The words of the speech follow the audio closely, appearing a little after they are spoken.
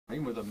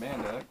With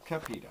Amanda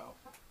Capito.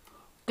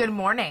 Good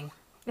morning.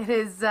 It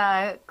is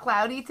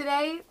cloudy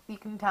today. You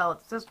can tell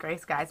it's just gray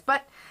skies,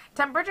 but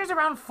temperature's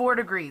around 4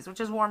 degrees,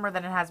 which is warmer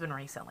than it has been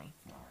recently.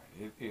 All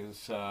right. It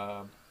is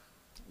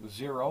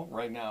 0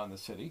 right now in the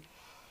city.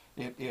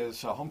 It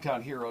is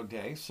Hometown Hero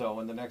Day,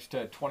 so in the next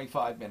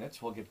 25 minutes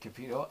we'll get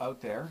Capito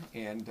out there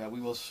and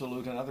we will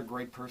salute another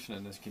great person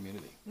in this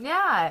community.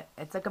 Yeah,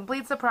 it's a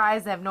complete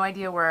surprise. They have no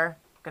idea we're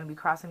going to be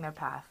crossing their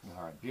path.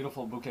 All right,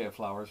 beautiful bouquet of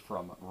flowers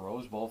from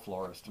Rose Bowl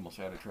Florist, and we'll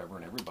say hi to Trevor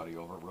and everybody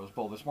over at Rose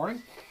Bowl this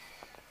morning.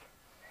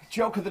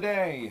 Joke of the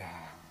day.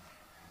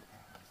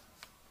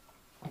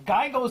 A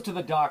guy goes to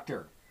the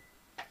doctor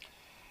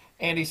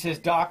and he says,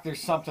 "Doc,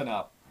 there's something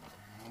up."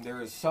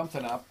 There is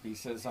something up. He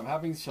says, "I'm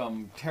having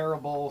some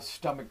terrible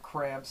stomach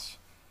cramps.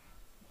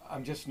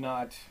 I'm just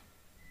not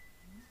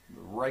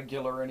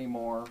regular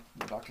anymore."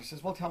 The doctor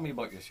says, "Well, tell me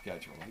about your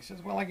schedule." He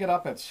says, "Well, I get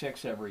up at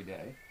 6 every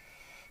day.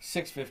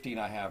 6:15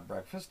 I have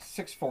breakfast.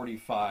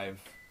 6:45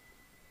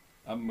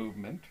 a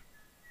movement."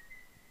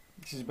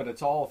 He says, "But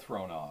it's all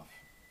thrown off."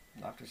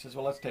 The doctor says,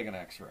 "Well, let's take an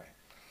x-ray."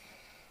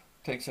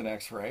 Takes an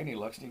x-ray and he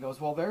looks and he goes,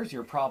 "Well, there's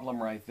your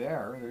problem right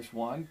there. There's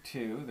 1,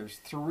 2, there's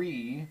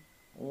 3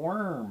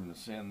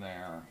 worms in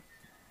there."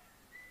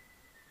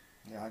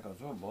 Yeah, I goes,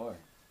 "Oh boy.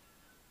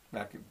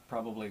 That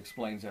probably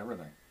explains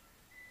everything."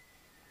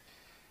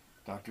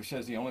 Doctor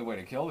says the only way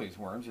to kill these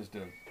worms is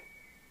to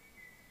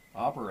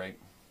operate.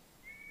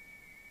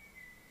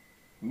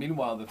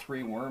 Meanwhile, the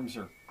 3 worms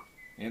are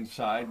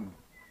inside and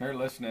they're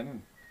listening,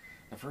 and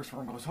the first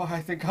worm goes, "Oh,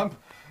 I think I'm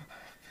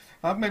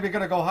maybe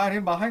going to go hide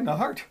in behind the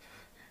heart."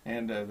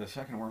 And the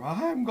second worm,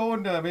 "I'm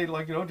going to maybe,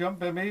 jump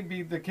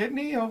maybe the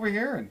kidney over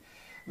here." And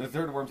the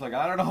third worm's like,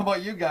 "I don't know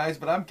about you guys,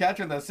 but I'm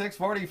catching the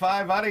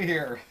 6:45 out of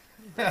here."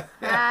 I'm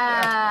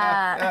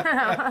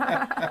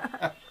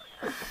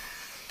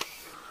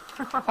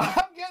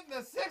getting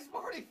the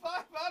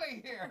 6:45 out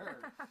of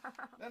here.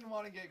 Doesn't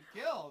want to get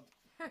killed.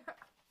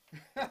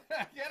 Get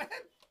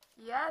it?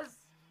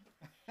 Yes.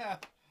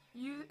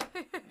 You.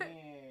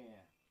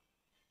 Yeah.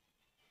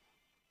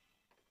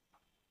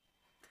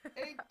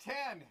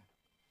 8:10.